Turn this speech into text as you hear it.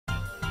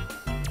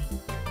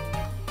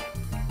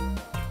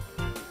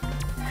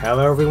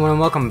Hello everyone and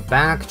welcome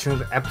back to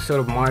another episode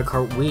of Mario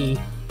Kart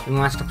Wii. In the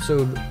last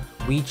episode,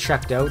 we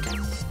checked out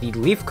the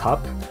Leaf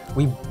Cup.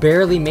 We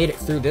barely made it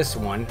through this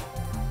one.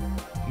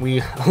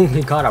 We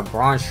only got a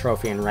bronze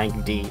trophy in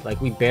rank D.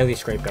 Like, we barely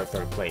scraped our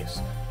third place.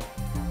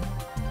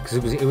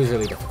 Because it was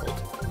really difficult.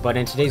 But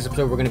in today's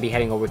episode, we're going to be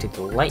heading over to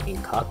the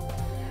Lightning Cup.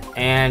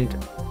 And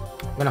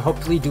I'm going to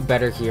hopefully do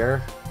better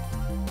here.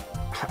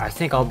 I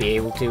think I'll be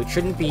able to. It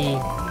shouldn't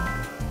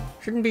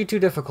be too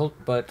difficult,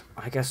 but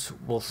I guess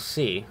we'll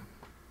see.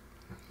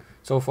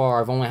 So far,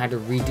 I've only had to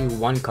redo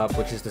one cup,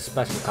 which is the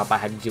special cup. I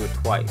had to do it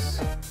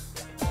twice.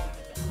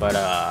 But,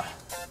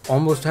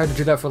 almost had to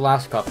do that for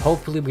last cup.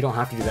 Hopefully, we don't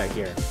have to do that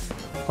here.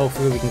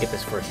 Hopefully, we can get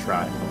this first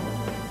try.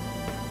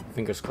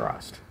 Fingers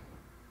crossed.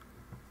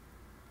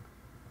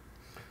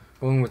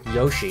 Going with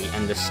Yoshi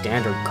and the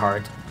standard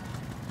cart.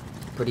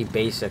 Pretty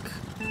basic.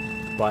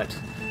 But,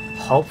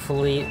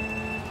 hopefully,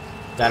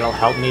 that'll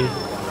help me.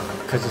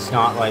 Because it's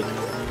not like...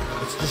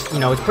 It's just, you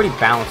know, it's pretty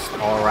balanced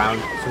all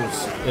around,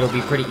 so it'll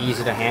be pretty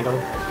easy to handle.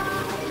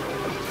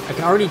 I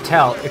can already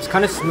tell, it's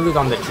kind of smooth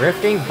on the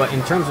drifting, but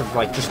in terms of,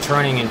 like, just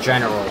turning in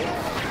general,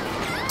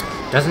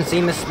 doesn't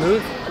seem as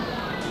smooth.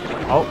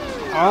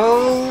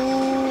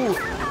 Oh!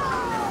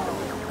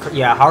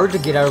 Yeah, hard to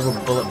get out of a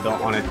bullet bill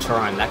on a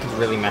turn. That could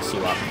really mess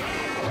you up.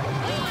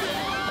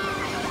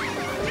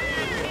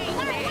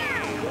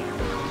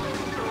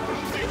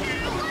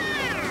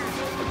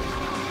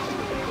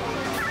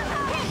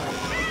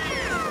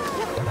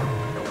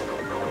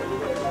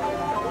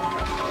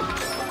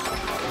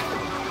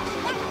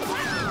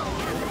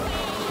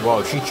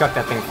 Whoa, she chucked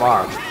that thing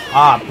far.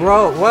 Ah,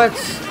 bro, what?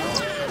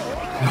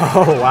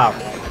 Oh, wow.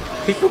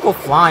 People go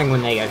flying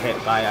when they get hit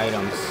by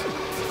items.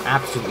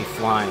 Absolutely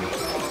flying.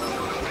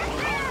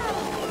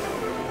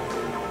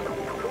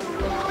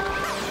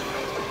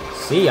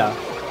 See ya.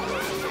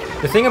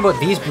 The thing about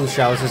these blue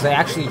shells is they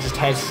actually just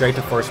head straight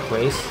to first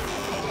place.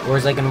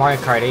 Whereas like in Mario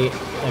Kart 8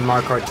 and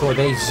Mario Kart Tour,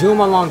 they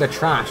zoom along the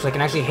track so they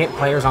can actually hit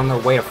players on their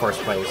way to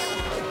first place.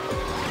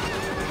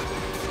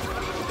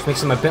 Which makes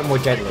them a bit more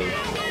deadly.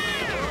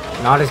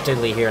 Not as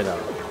deadly here, though.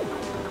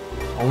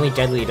 Only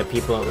deadly to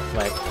people,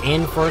 like,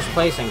 in first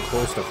place and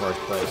close to first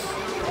place.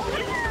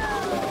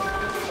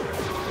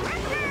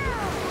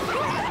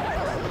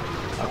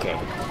 Okay.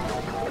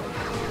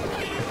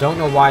 Don't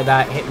know why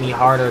that hit me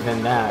harder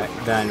than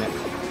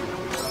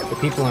the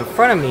people in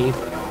front of me.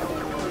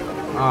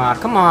 Ah,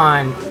 come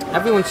on.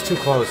 Everyone's too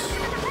close.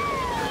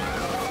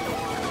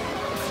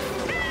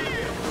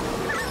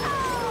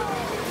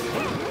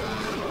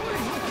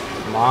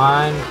 Come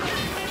on.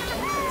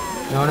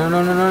 No, no,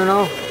 no, no, no,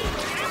 no.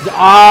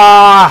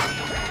 Ah!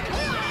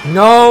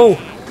 No!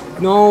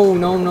 No,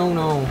 no, no,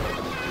 no.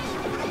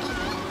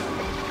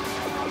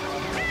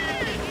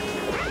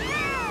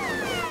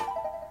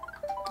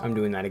 I'm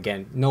doing that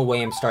again. No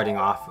way I'm starting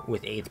off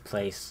with 8th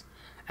place.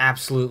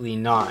 Absolutely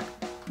not.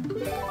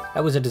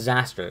 That was a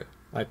disaster.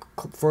 Like,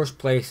 first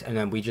place, and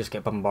then we just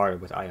get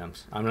bombarded with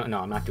items. I'm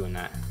not doing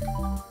that.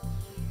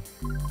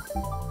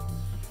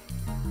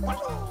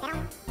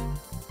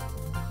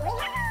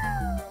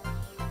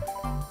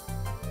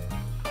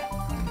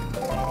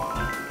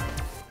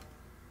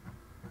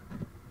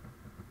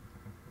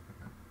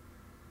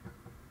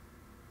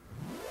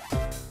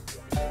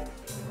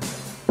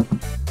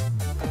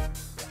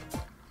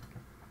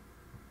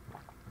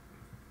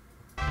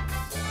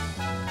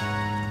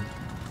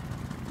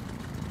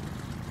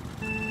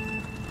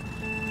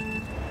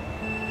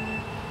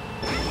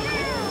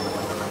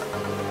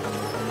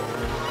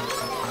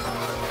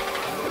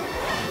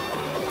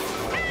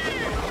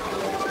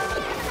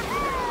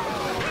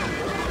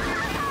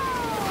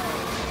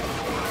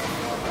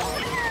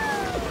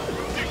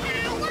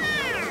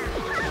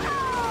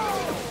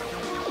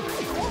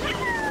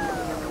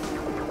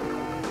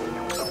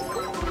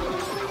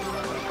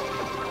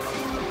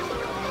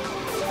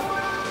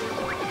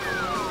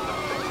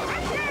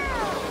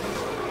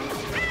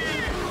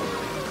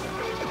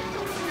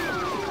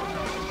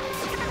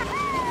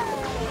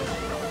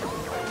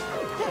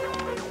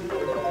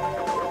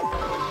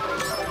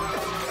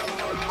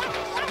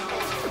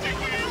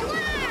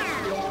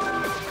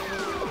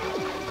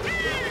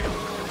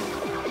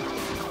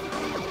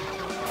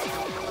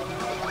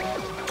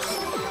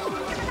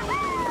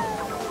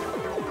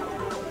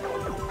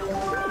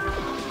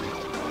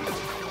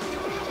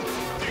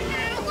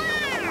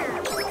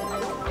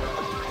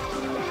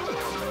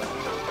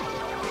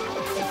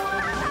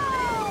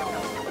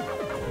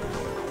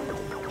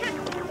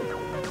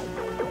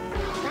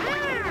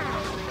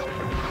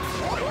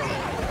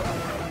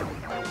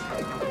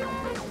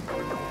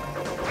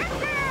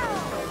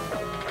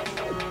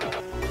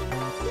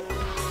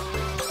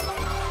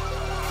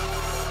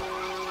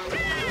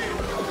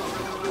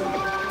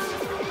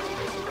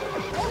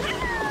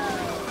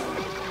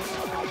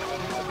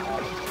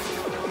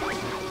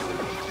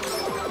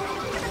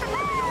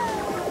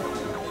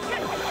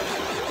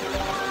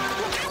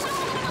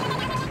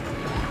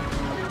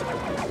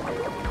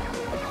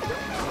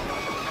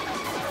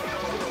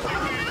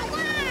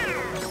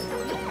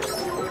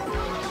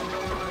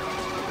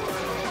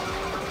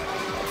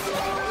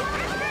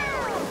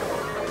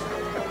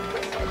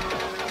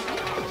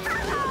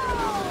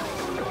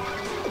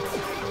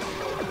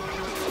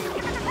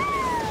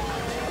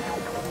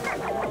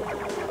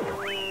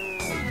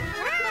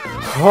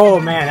 Oh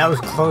man, that was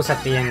close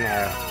at the end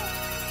there.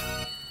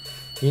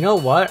 You know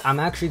what? I'm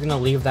actually gonna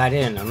leave that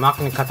in. I'm not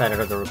gonna cut that out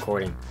of the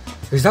recording.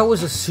 Because that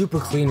was a super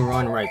clean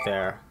run right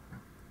there.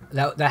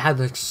 That had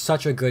like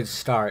such a good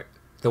start.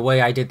 The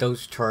way I did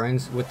those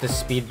turns with the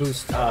speed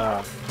boost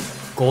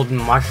golden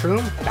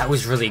mushroom, that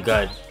was really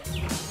good.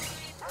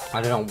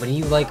 I don't know, when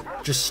you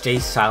like just stay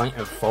silent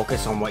and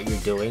focus on what you're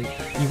doing,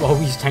 you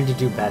always tend to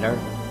do better.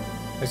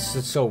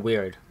 It's so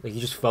weird. Like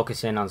you just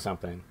focus in on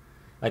something.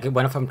 Like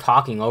when if I'm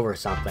talking over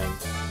something,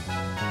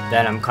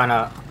 then I'm kind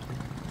of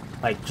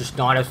like just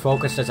not as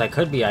focused as I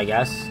could be, I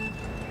guess.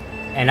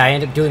 And I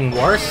end up doing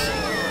worse.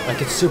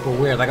 Like it's super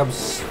weird. Like I'm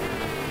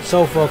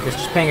so focused,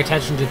 just paying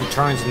attention to the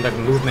turns and the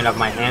movement of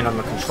my hand on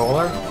the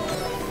controller.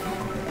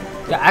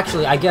 Yeah,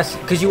 actually, I guess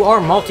because you are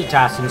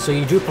multitasking, so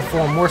you do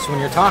perform worse when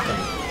you're talking.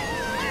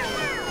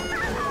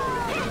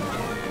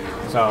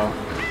 So,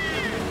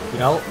 you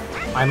know,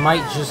 I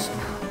might just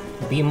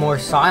be more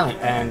silent,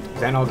 and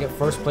then I'll get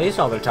first place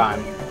all the time.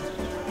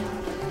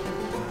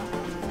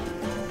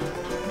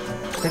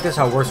 I think that's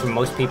how it works for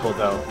most people,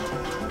 though.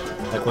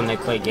 Like when they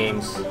play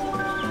games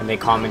and they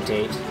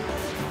commentate,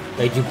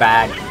 they do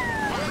bad,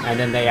 and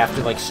then they have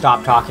to like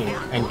stop talking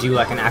and do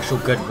like an actual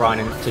good run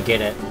to get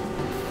it,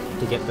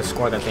 to get the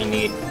score that they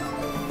need.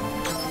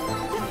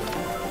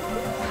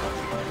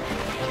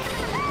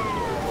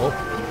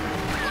 Oh.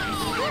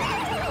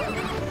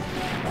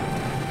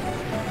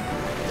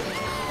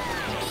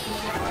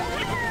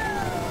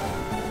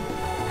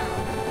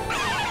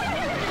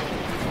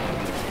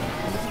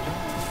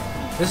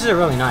 This is a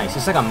really nice.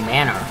 It's like a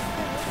manor.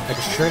 Like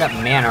a straight up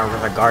manor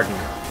with a garden.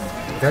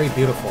 Very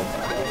beautiful.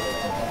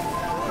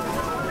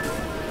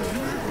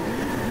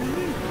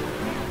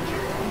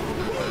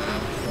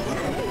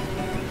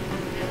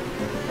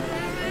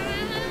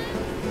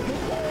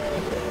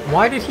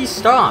 Why did he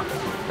stop?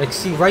 Like,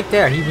 see, right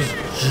there, he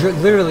was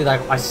literally like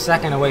a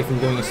second away from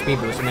doing a speed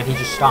boost, and then he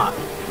just stopped.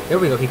 There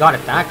we go, he got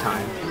it that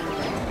time.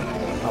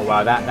 Oh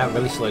wow, that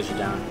really slows you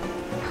down.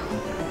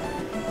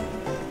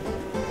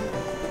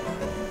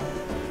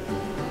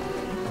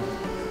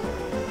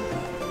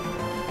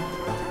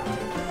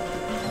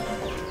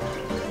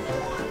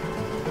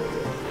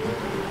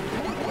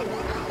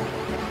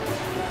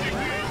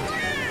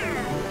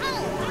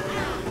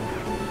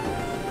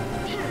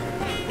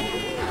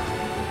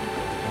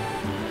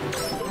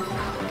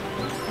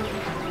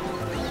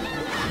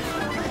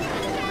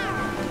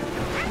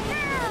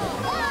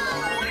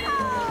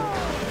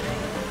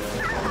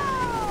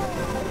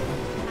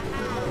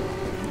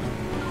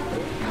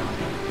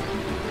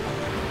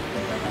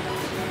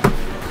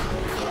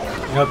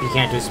 Nope, you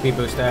can't do a speed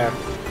boost there.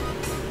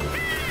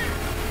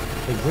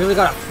 They really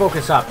gotta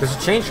focus up. There's a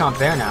chain chomp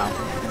there now.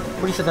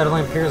 Pretty sure that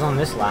only appears on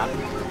this lap.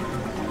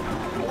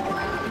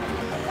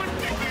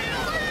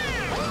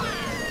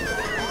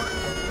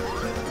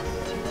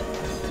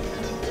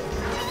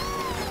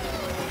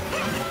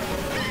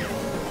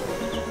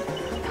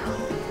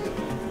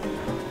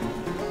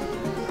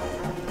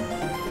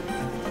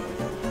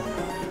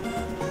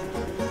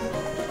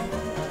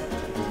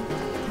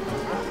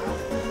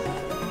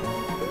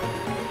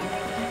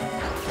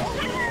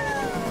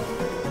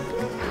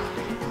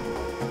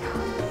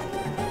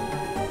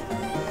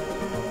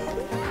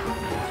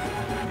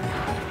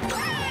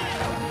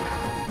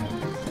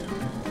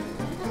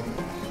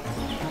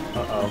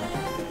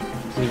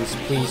 Please,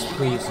 please,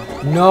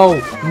 please. No!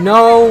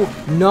 No!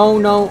 No,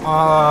 no!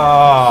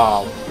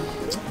 Oh!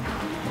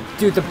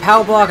 Dude, the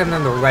power block and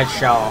then the red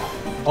shell.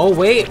 Oh,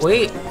 wait,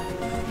 wait!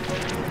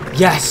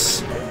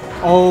 Yes!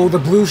 Oh, the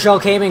blue shell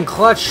came in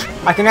clutch!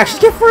 I can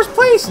actually get first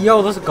place! Yo,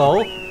 let's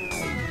go!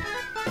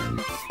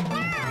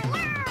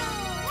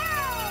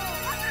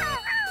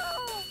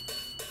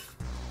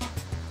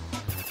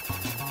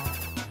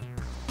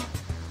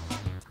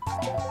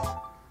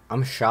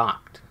 I'm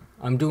shocked.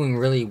 I'm doing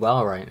really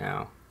well right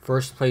now.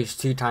 First place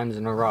 2 times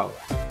in a row.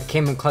 I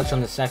came in clutch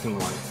on the second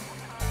one.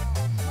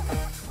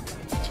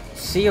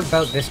 See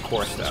about this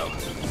course though.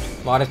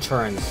 A lot of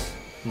turns.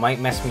 Might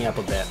mess me up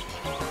a bit.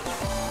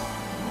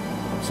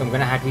 So I'm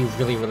gonna have to be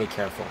really, really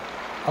careful.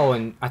 Oh,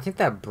 and I think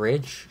that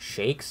bridge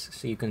shakes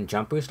so you can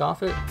jump boost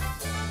off it.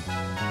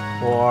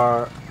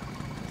 Or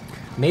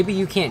maybe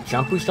you can't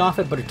jump boost off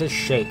it, but it does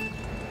shake,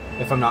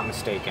 if I'm not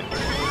mistaken.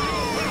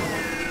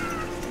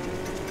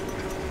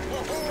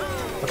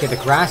 Okay,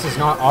 the grass is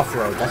not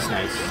off-road. That's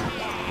nice.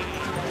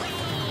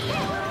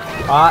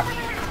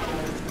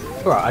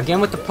 Bro,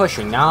 again with the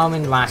pushing. Now I'm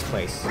in last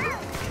place.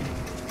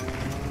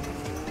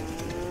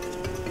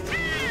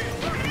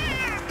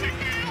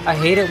 I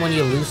hate it when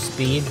you lose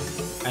speed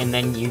and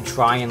then you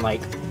try and,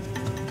 like,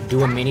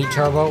 do a mini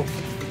turbo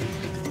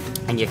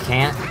and you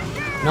can't.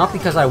 Not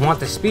because I want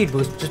the speed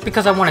boost, just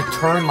because I want to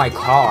turn my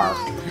car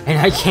and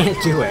I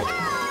can't do it.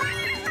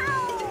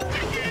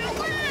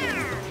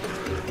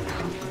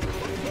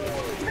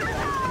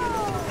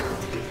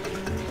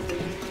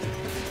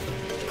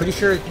 Pretty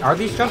sure, are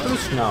these jump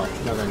boosts? No,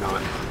 no they're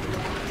not.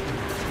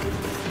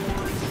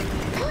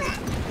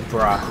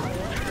 Bruh.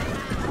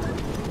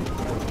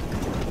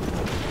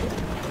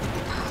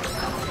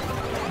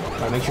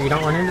 Gotta make sure you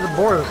don't run into the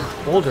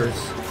boulders.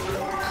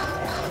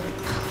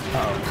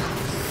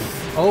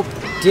 Uh-oh. Oh,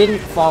 didn't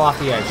fall off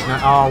the edge.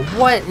 Oh,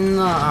 what in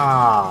the...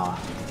 I'm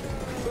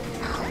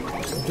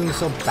doing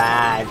so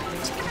bad.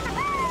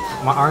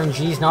 My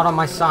RNG's not on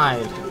my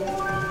side.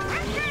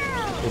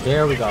 Okay,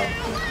 there we go.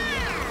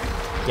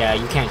 Yeah,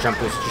 you can't jump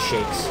boost, it just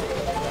shakes.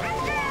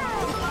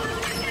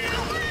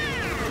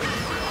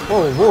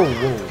 Whoa, whoa,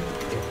 whoa.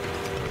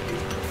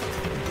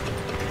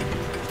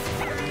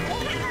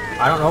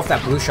 I don't know if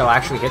that blue shell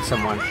actually hit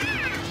someone.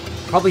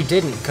 Probably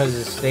didn't,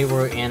 because they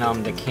were in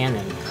the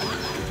cannon.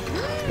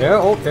 There,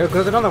 oh, there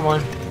goes another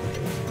one.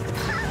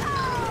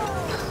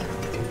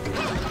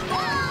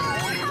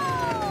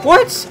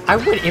 What? I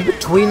went in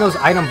between those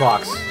item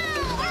blocks.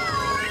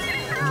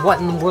 What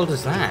in the world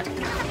is that?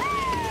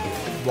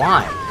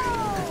 Why?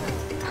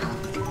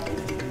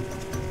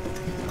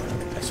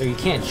 So you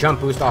can't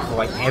jump boost off of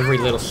like every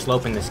little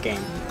slope in this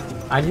game.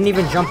 I didn't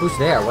even jump boost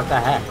there. What the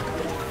heck?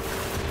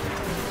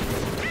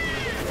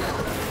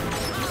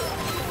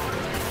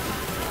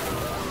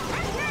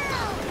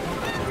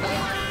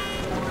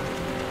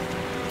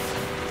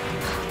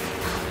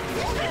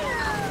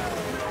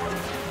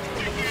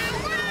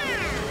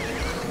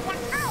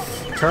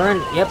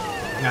 Turn, yep,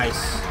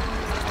 nice.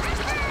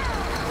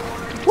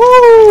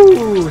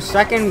 Woo!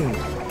 Second.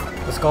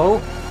 Let's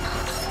go.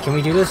 Can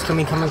we do this? Can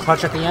we come and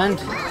clutch at the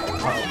end?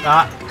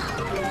 Oh,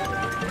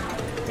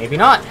 maybe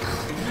not.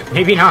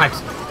 Maybe not.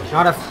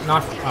 Not.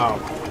 Oh.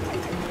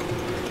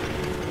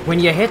 When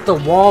you hit the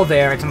wall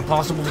there, it's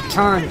impossible to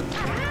turn.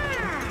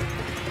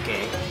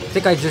 Okay. I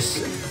think I just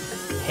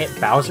hit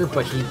Bowser,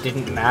 but he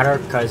didn't matter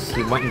because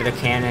he went into the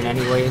cannon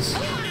anyways.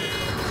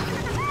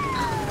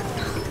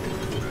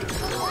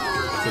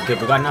 Okay,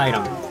 good. We got an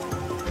item.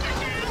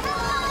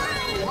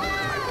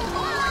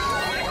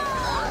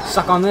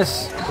 Suck on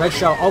this. Red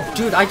shell. Oh,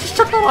 dude, I just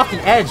chucked that off the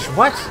edge.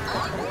 What?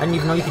 I didn't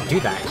even know you could do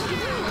that.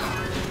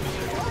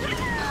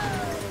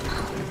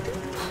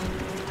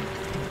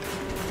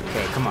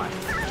 Okay, come on.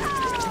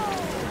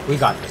 We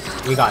got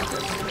this. We got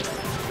this.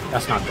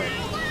 That's not good.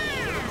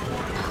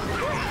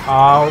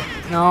 Oh,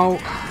 no.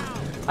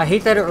 I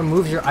hate that it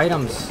removes your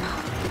items.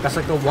 That's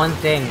like the one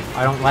thing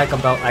I don't like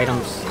about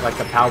items like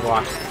the power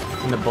block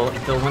and the bullet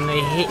bill when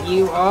they hit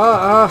you.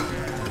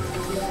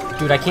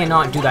 Dude, I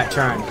cannot do that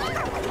turn.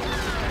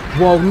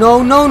 Whoa,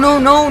 no, no, no,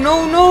 no,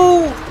 no,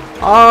 no!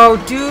 Oh,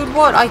 dude,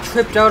 what? I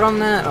tripped out on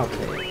that.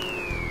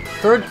 Okay.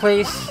 Third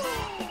place.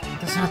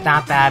 That's not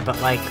that bad, but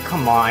like,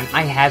 come on.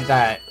 I had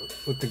that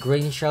with the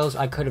green shells.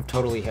 I could have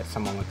totally hit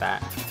someone with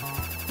that.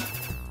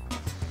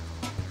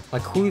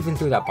 Like, who even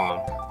threw that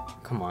bomb?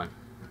 Come on.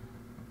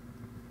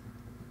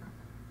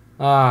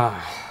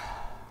 I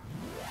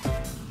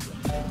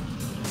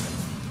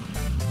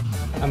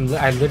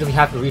literally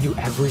have to redo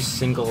every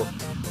single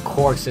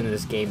course in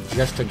this game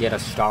just to get a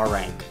star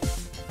rank.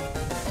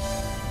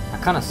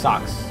 That kind of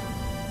sucks.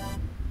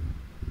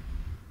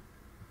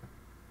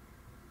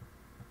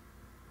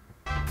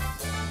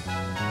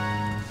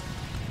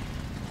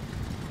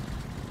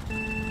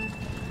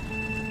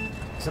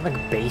 Is that like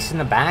a bass in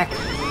the back?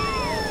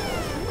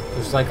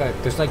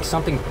 There's like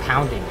something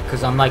pounding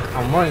because I'm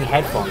wearing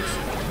headphones,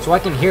 so I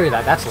can hear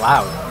that. That's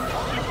loud.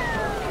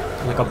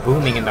 Like a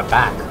booming in the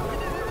back.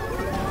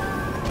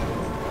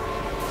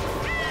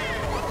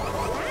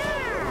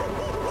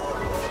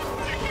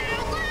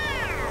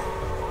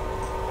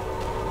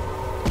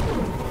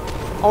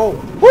 Oh,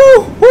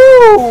 woo,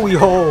 woo,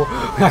 yo!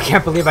 I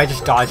can't believe I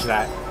just dodged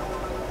that.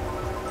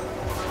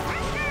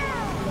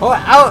 Oh,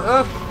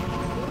 ow!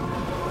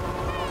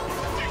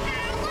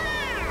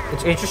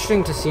 It's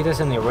interesting to see this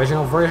in the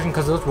original version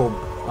because those were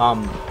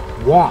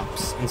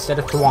womps instead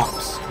of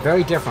thwomps.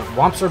 Very different.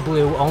 Womps are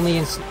blue, only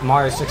in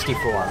Mario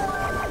 64.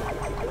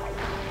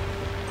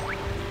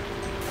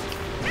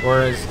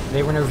 Whereas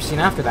they were never seen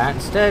after that.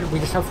 Instead, we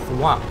just have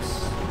thwomps.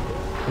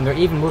 And they're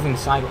even moving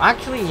sideways.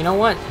 Actually, you know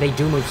what? They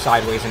do move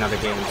sideways in other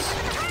games.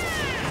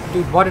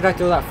 Dude, why did I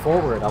throw that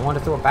forward? I want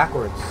to throw it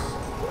backwards.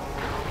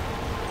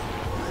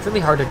 It's really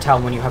hard to tell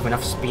when you have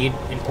enough speed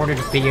in order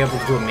to be able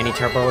to do a mini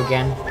turbo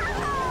again.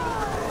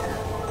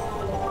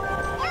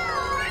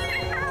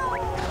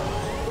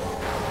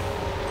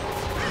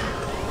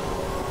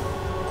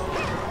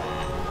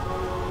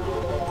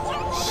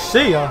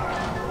 See ya!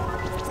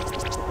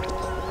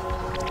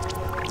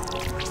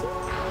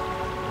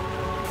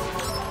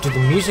 Dude, the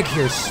music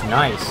here is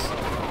nice.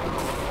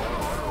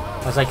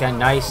 It's like a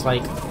nice,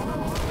 like,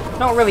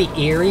 not really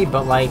eerie,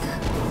 but like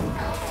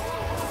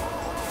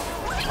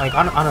I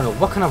don't know,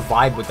 what kind of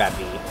vibe would that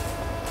be?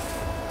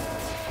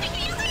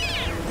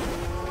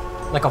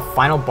 Like a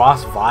final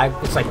boss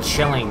vibe? It's like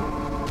chilling,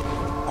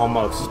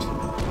 almost.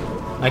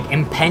 Like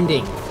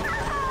impending.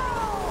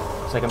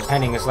 It's like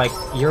impending. It's like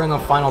you're in the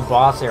final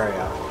boss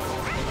area,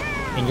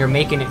 and you're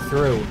making it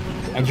through,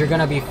 and you're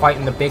gonna be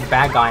fighting the big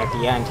bad guy at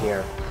the end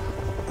here.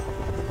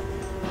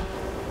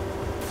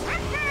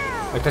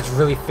 Like, that's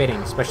really fitting,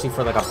 especially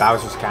for, like, a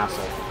Bowser's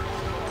Castle.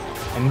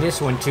 And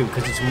this one, too,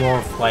 because it's more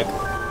of, like,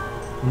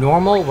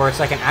 normal, where it's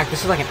like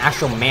this is like an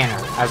actual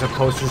manor, as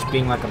opposed to just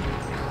being, like,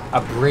 a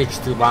a bridge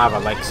through lava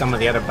like some of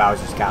the other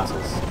Bowser's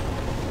castles.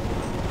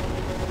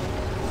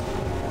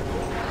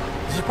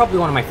 This is probably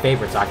one of my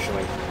favorites,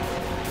 actually,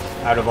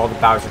 out of all the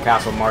Bowser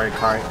Castle Mario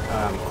Kart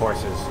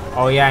courses.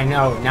 Oh yeah, I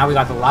know. Now we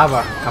got the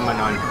lava coming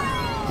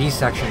on these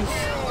sections.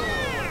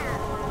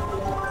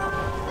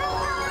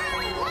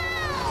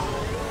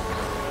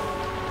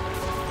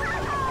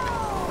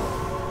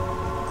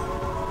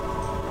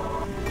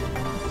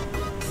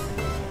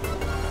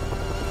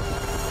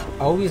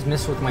 Always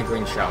miss with my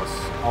green shells.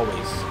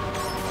 Always.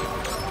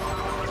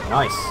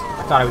 Nice.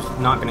 I thought I was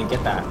not going to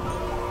get that.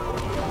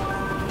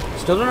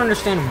 Still don't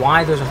understand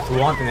why there's a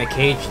thwomp in the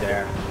cage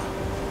there.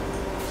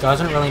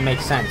 Doesn't really make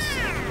sense.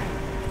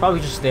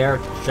 Probably just there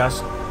just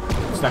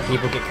so that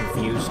people get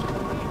confused.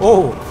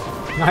 Oh!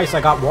 Nice,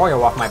 I got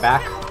Wario off my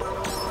back.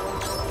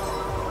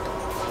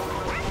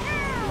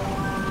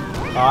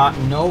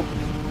 Nope.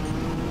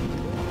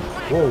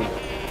 Whoa.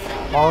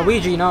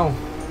 Waluigi, no.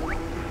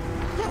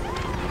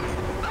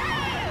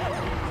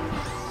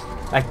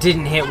 That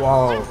didn't hit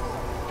Wall.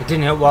 It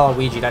didn't hit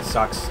Waluigi. That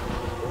sucks.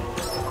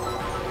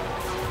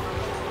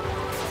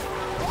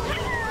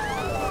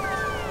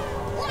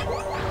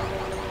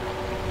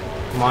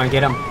 Come on,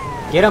 get him.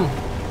 Get him.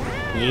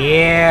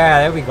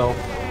 Yeah, there we go.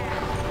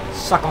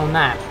 Suck on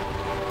that.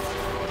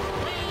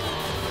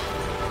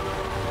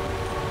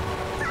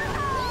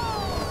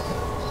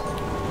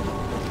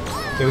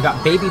 Okay, we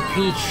got Baby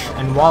Peach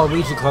and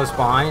Waluigi close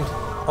behind.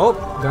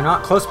 Oh, they're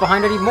not close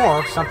behind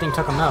anymore. Something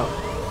took them out.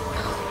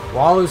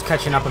 Walu's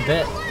catching up a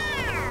bit.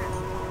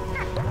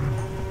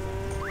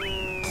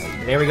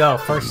 There we go,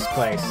 first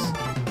place.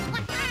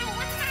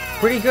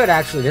 Pretty good,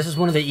 actually. This is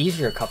one of the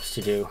easier cups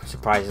to do,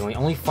 surprisingly.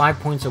 Only 5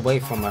 points away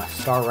from a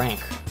star rank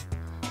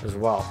as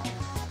well.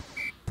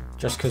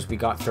 Just because we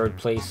got 3rd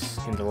place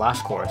in the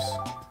last course.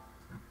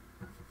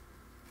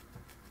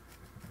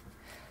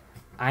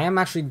 I am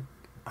actually...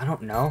 I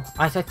don't know.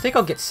 I think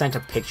I'll get sent a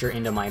picture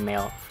into my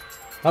mail.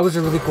 That was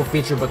a really cool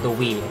feature about the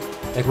Wii.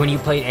 Like, when you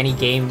played any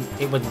game,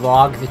 it would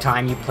log the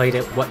time you played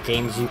it, what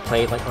games you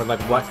played, like, or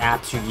like what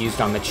apps you used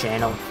on the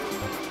channel,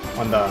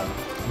 on the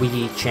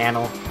Wii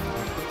channel.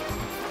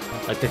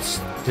 Like,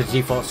 the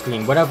default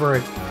screen, whatever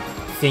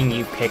thing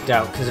you picked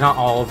out, because not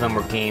all of them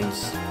were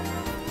games.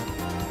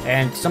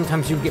 And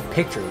sometimes you get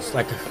pictures,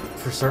 like,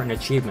 for certain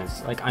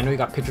achievements. Like, I know you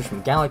got pictures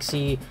from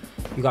Galaxy,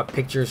 you got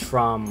pictures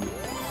from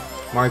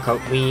Mario Kart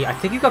Wii. I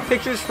think you got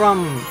pictures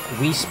from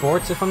Wii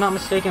Sports, if I'm not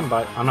mistaken,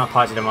 but I'm not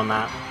positive on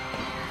that.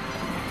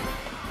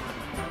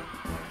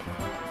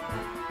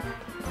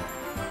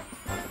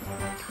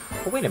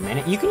 Oh, wait a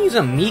minute. You can use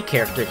a Mii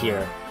character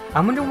here.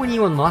 I wonder when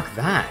you unlock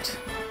that.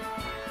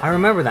 I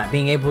remember that,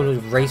 being able to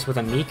race with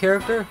a Mii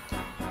character,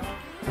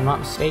 if I'm not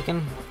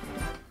mistaken.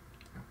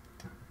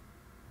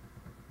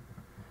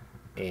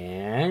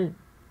 And...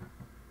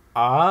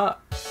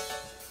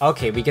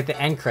 okay, we get the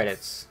end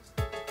credits.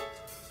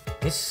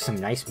 This is some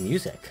nice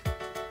music.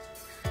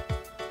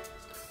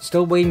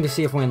 Still waiting to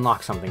see if we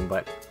unlock something,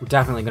 but we're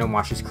definitely gonna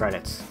watch these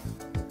credits.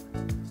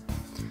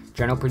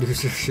 General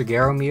producer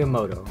Shigeru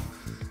Miyamoto.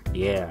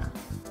 Yeah.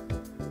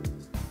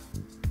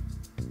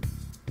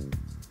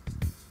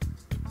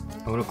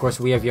 Oh, and of course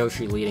we have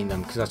Yoshi leading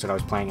them, because that's what I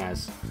was playing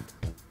as.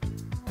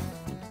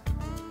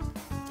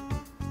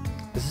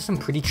 This is some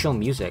pretty chill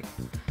music,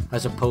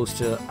 as opposed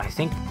to, I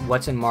think,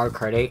 what's in Mario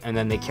Kart 8, and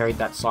then they carried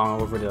that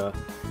song over to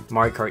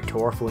Mario Kart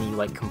Tour for when you,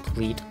 like,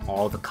 complete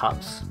all the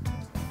cups.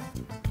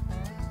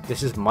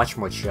 This is much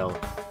more chill.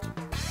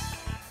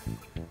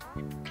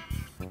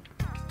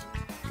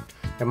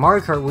 The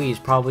Mario Kart Wii is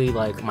probably,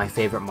 like, my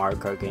favorite Mario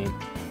Kart game.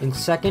 And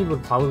second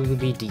would probably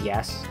be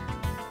DS.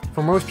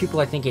 For most people,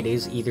 I think it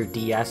is either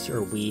DS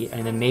or Wii,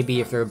 and then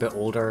maybe if they're a bit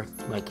older,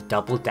 like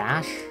Double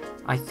Dash,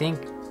 I think,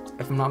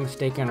 if I'm not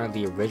mistaken, or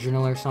the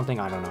original or something,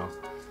 I don't know.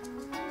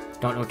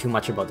 Don't know too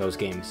much about those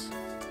games.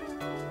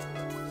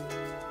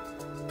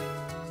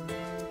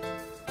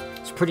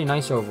 It's pretty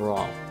nice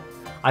overall.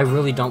 I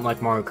really don't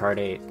like Mario Kart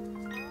 8.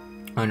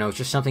 I don't know, it's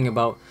just something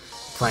about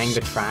playing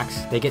the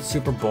tracks. They get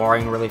super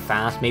boring really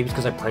fast. Maybe it's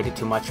because I played it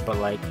too much, but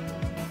like,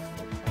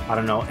 I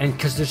don't know. And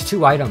because there's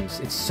 2 items,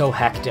 it's so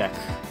hectic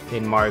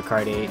in Mario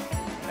Kart 8.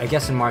 I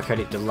guess in Mario Kart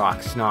 8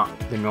 Deluxe, not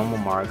the normal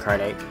Mario Kart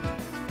 8.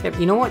 Yeah,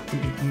 you know what?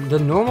 The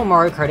normal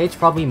Mario Kart 8 is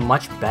probably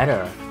much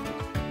better.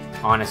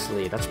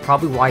 Honestly, that's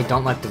probably why I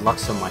don't like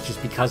Deluxe so much, is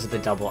because of the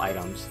double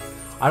items.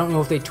 I don't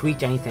know if they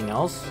tweaked anything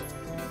else,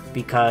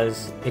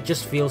 because it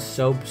just feels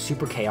so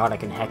super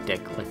chaotic and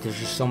hectic. Like, there's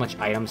just so much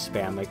item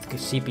spam, like, the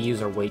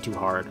CPUs are way too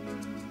hard.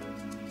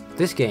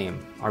 This game,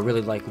 I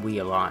really like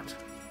Wii a lot.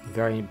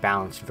 Very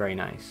balanced, very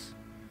nice.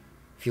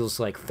 Feels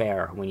like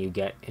fair when you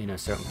get in a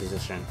certain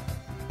position.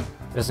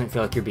 It doesn't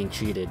feel like you're being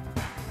cheated.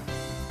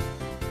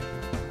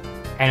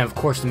 And of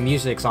course the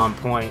music's on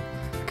point,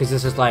 because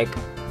this is like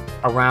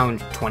around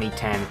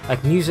 2010.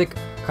 Like, music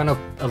kind of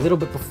a little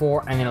bit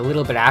before and then a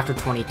little bit after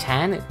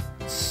 2010.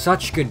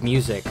 Such good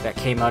music that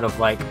came out of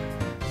like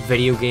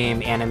video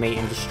game, anime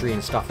industry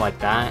and stuff like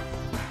that.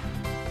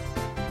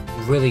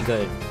 Really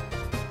good.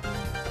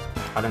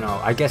 I don't know,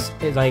 I guess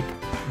it, like,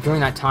 during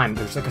that time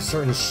there's like a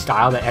certain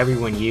style that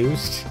everyone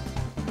used.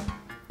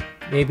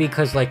 Maybe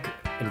because, like,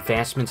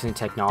 advancements in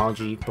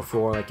technology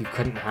before, like, you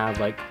couldn't have,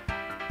 like,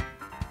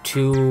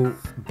 2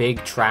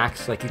 big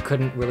tracks. Like, you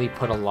couldn't really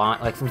put a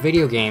lot. Like, for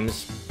video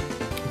games,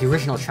 the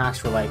original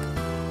tracks were, like,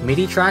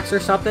 MIDI tracks or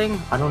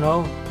something? I don't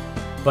know.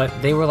 But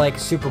they were, like,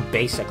 super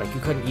basic. Like,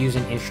 you couldn't use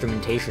an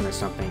instrumentation or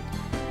something.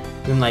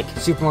 Then, like,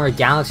 Super Mario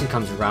Galaxy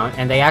comes around,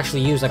 and they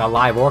actually use, like, a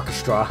live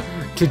orchestra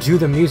to do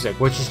the music,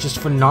 which is just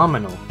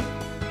phenomenal.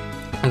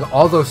 Like,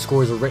 all those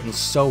scores are written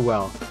so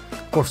well.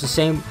 Of course, the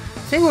same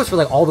goes for,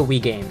 like, all the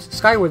Wii games.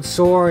 Skyward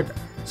Sword,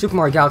 Super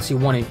Mario Galaxy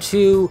 1 and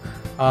 2,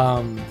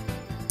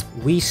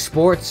 Wii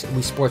Sports,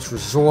 Wii Sports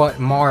Resort,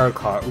 Mario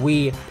Kart,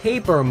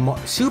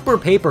 Super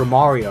Paper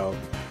Mario.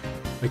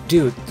 Like,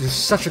 dude, there's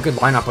such a good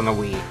lineup on the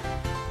Wii.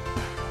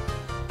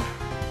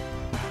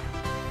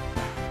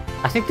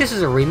 I think this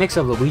is a remix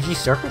of Luigi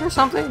Circuit or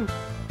something?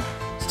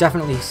 It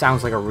definitely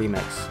sounds like a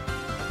remix.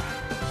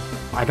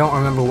 I don't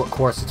remember what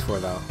course it's for,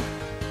 though.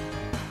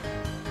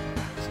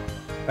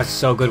 That's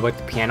so good with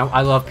the piano.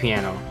 I love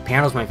piano.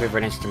 Piano's my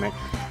favorite instrument.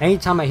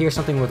 Anytime I hear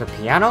something with a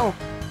piano,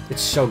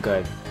 it's so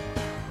good.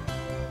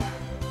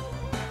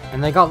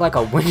 And they got like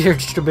a wind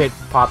instrument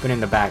popping in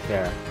the back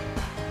there.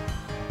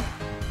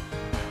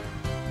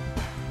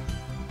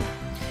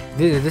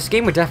 This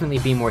game would definitely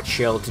be more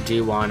chill to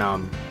do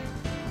on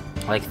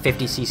like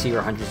 50cc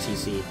or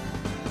 100cc.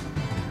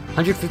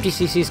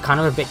 150cc is kind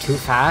of a bit too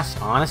fast,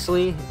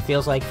 honestly, it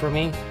feels like for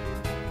me.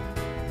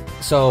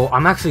 So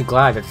I'm actually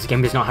glad that this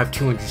game does not have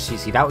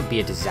 200cc. That would be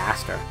a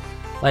disaster.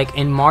 Like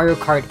in Mario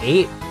Kart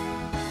 8,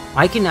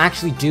 I can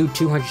actually do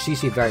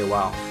 200cc very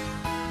well.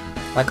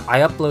 Like I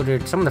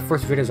uploaded, some of the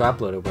first videos I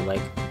uploaded were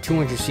like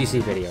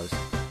 200cc videos.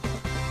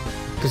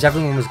 Because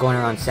everyone was going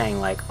around saying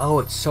like, oh,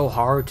 it's so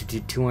hard to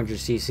do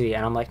 200cc,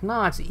 and I'm like,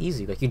 nah, it's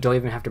easy. Like you don't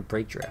even have to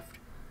brake drift.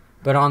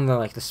 But on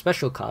the the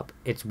Special Cup,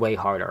 it's way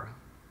harder.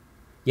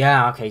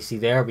 Yeah, okay, see,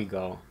 there we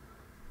go.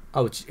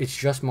 Oh, it's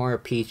just Mario,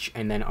 Peach,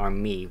 and then our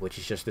Mii, which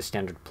is just the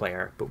standard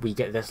player. But we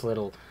get this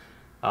little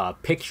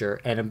picture,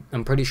 and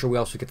I'm pretty sure we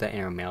also get that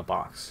in our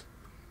mailbox.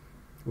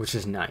 Which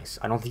is nice.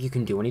 I don't think you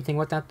can do anything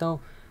with that, though.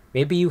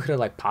 Maybe you could have,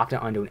 like, popped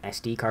it onto an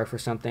SD card for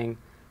something.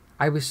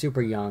 I was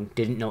super young,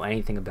 didn't know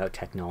anything about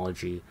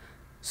technology.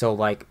 So,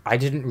 like, I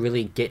didn't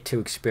really get to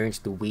experience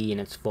the Wii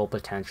in its full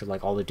potential.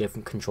 Like, all the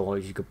different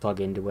controllers you could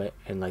plug into it,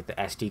 and, like, the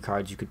SD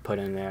cards you could put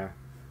in there.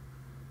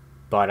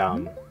 But,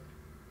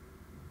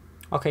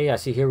 okay, yeah,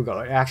 see, here we go.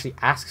 It actually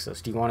asks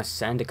us, do you want to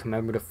send a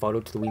commemorative photo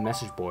to the Wii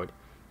message board?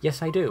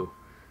 Yes, I do.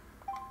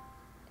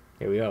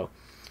 Here we go.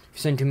 If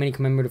you send too many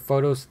commemorative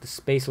photos, the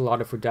space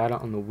allotted for data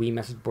on the Wii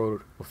message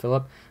board will fill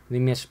up. When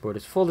the message board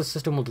is full, the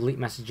system will delete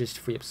messages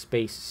to free up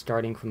space,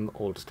 starting from the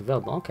oldest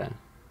available. Okay.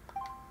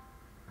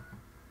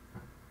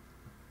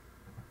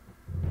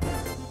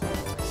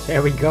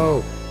 There we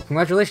go.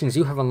 Congratulations,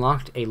 you have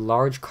unlocked a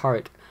large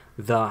cart,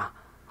 the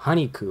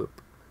Honeycoop.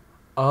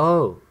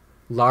 Oh.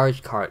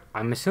 Large cart.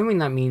 I'm assuming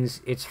that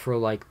means it's for,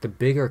 like, the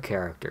bigger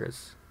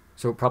characters.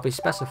 So it probably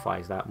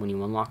specifies that when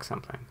you unlock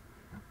something.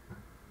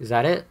 Is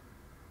that it?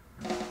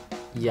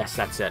 Yes,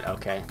 that's it.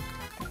 Okay.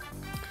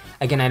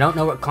 Again, I don't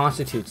know what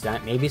constitutes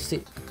that. Maybe it's,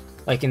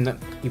 like,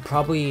 you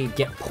probably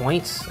get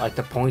points. Like,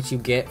 the points you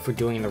get for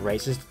doing the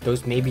races.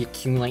 Those maybe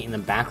accumulate in the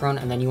background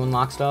and then you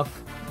unlock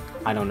stuff.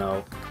 I don't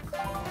know.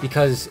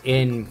 Because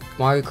in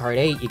Mario Kart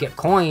 8, you get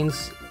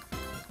coins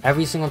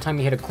every single time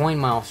you hit a coin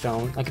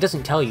milestone. Like, it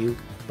doesn't tell you,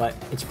 but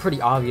it's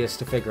pretty obvious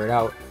to figure it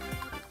out,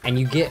 and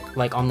you get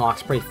like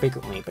unlocks pretty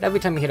frequently. But every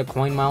time you hit a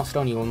coin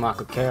milestone, you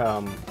unlock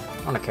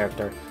on a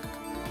character.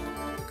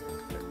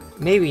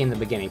 Maybe in the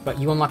beginning, but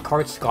you unlock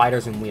carts,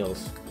 gliders, and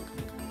wheels.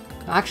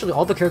 Actually,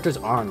 all the characters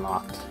are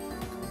unlocked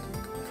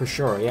for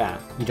sure. Yeah,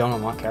 you don't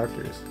unlock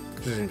characters,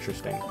 which is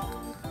interesting.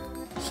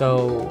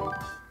 So,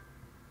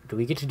 do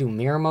we get to do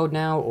mirror mode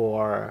now,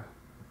 or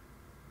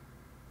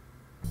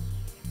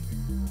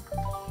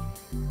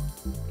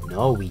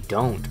no? We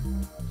don't.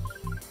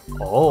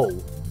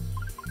 Oh.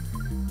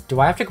 Do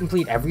I have to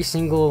complete every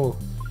single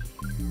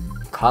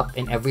cup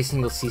in every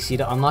single CC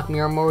to unlock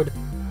mirror mode?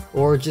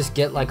 Or just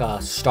get like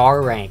a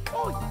star rank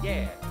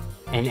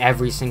in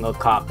every single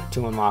cup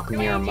to unlock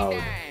mirror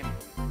mode?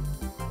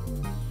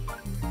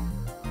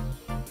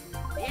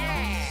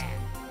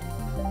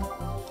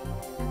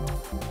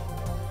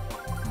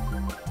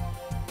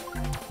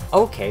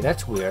 Okay,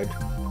 that's weird.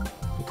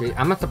 Okay,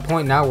 I'm at the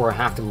point now where I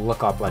have to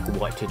look up like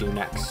what to do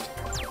next.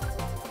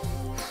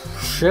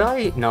 Should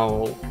I?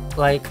 No.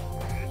 Like,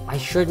 I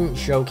shouldn't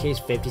showcase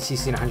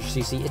 50cc and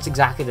 100cc. It's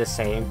exactly the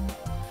same.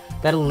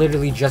 That'll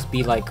literally just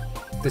be, like,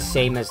 the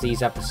same as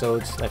these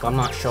episodes. Like, I'm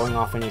not showing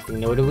off anything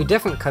new. It'll be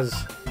different because,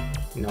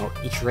 you know,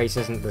 each race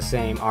isn't the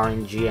same.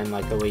 RNG and,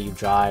 like, the way you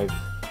drive.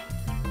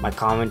 My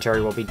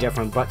commentary will be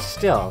different, but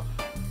still.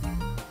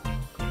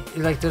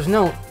 Like, there's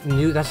no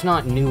new... That's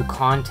not new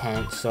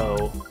content,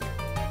 so...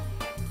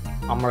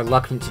 I'm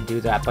reluctant to do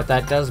that. But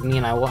that does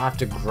mean I will have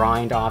to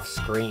grind off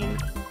screen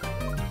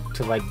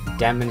to, like,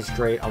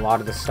 demonstrate a lot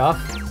of the stuff.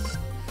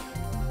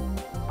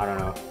 I don't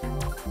know.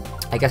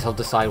 I guess I'll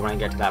decide when I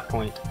get to that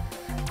point.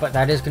 But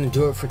that is going to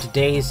do it for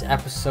today's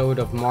episode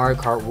of Mario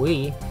Kart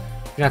Wii.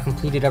 and I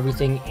completed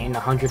everything in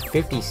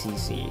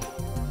 150cc.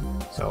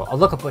 So I'll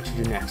look up what to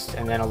do next,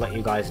 and then I'll let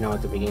you guys know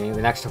at the beginning of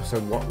the next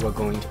episode what we're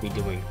going to be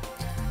doing.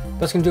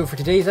 That's going to do it for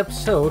today's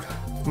episode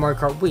of Mario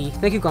Kart Wii.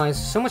 Thank you guys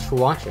so much for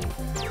watching,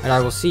 and I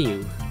will see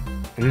you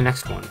in the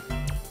next one.